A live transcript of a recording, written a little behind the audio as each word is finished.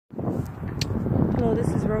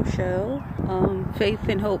Rochelle, Faith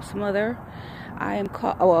and Hope's mother. I am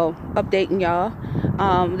updating y'all.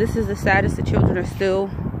 This is the status. The children are still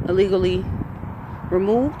illegally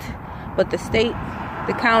removed, but the state,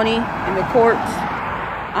 the county, and the courts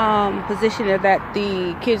position it that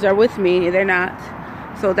the kids are with me, and they're not.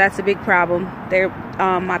 So that's a big problem.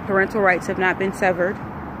 My parental rights have not been severed.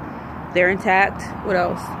 They're intact. What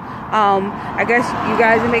else? I guess you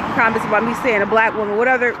guys are making comments about me saying a black woman. What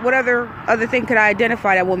other thing could I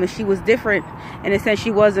identify that woman? She was different in a sense. She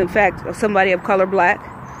was in fact somebody of color, black,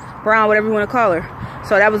 brown, whatever you want to call her.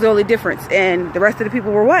 So that was the only difference, and the rest of the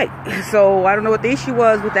people were white. So I don't know what the issue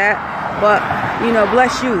was with that, but you know,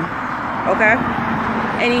 bless you. Okay.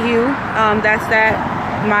 Anywho, that's that.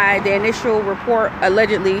 The initial report,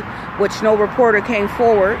 allegedly, which no reporter came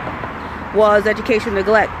forward, was education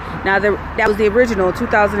neglect. Now that was the original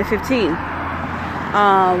 2015.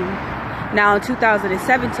 Now in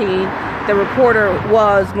 2017, the reporter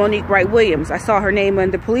was Monique Wright Williams. I saw her name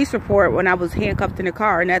in the police report when I was handcuffed in the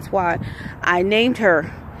car, and that's why I named her.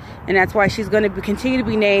 And that's why she's going to continue to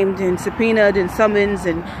be named and subpoenaed and summoned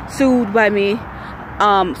and sued by me,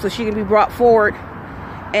 so she can be brought forward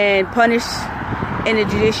and punished in a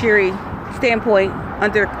judiciary standpoint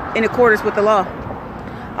in accordance with the law.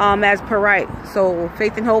 As per right. So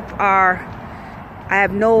Faith and Hope I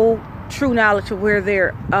have no true knowledge of where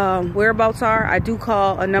their whereabouts are. I do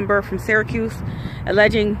call a number from Syracuse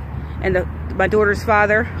alleging, and my daughter's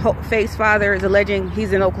father, Faith's father, is alleging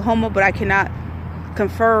he's in Oklahoma, but I cannot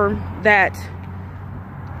confirm that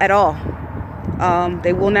at all.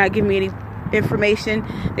 They will not give me any information.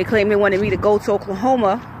 They claim they wanted me to go to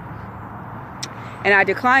Oklahoma, and I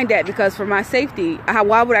declined that because for my safety.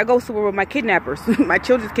 Why would I go somewhere with my kidnappers, my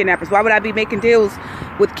children's kidnappers? Why would I be making deals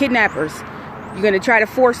with kidnappers? You're going to try to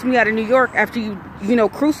force me out of New York after you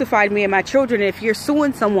crucified me and my children. And if you're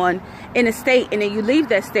suing someone in a state and then you leave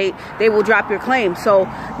that state, they will drop your claim. So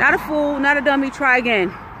not a fool, not a dummy, try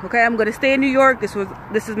again. Okay, I'm going to stay in New York. This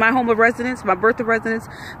is my home of residence, my birth of residence.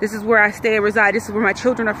 This is where I stay and reside. This is where my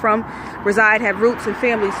children are from, reside, have roots and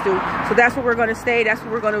families too. So that's where we're going to stay. That's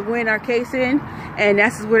where we're going to win our case in. And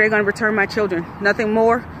that's where they're going to return my children. Nothing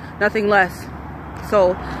more, nothing less.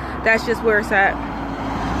 So that's just where it's at.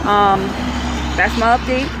 That's my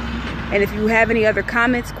update. And if you have any other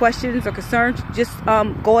comments, questions, or concerns, just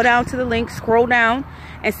go down to the link, scroll down,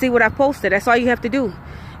 and see what I posted. That's all you have to do.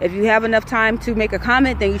 If you have enough time to make a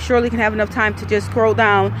comment, then you surely can have enough time to just scroll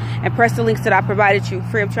down and press the links that I provided you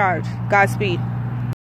free of charge. Godspeed.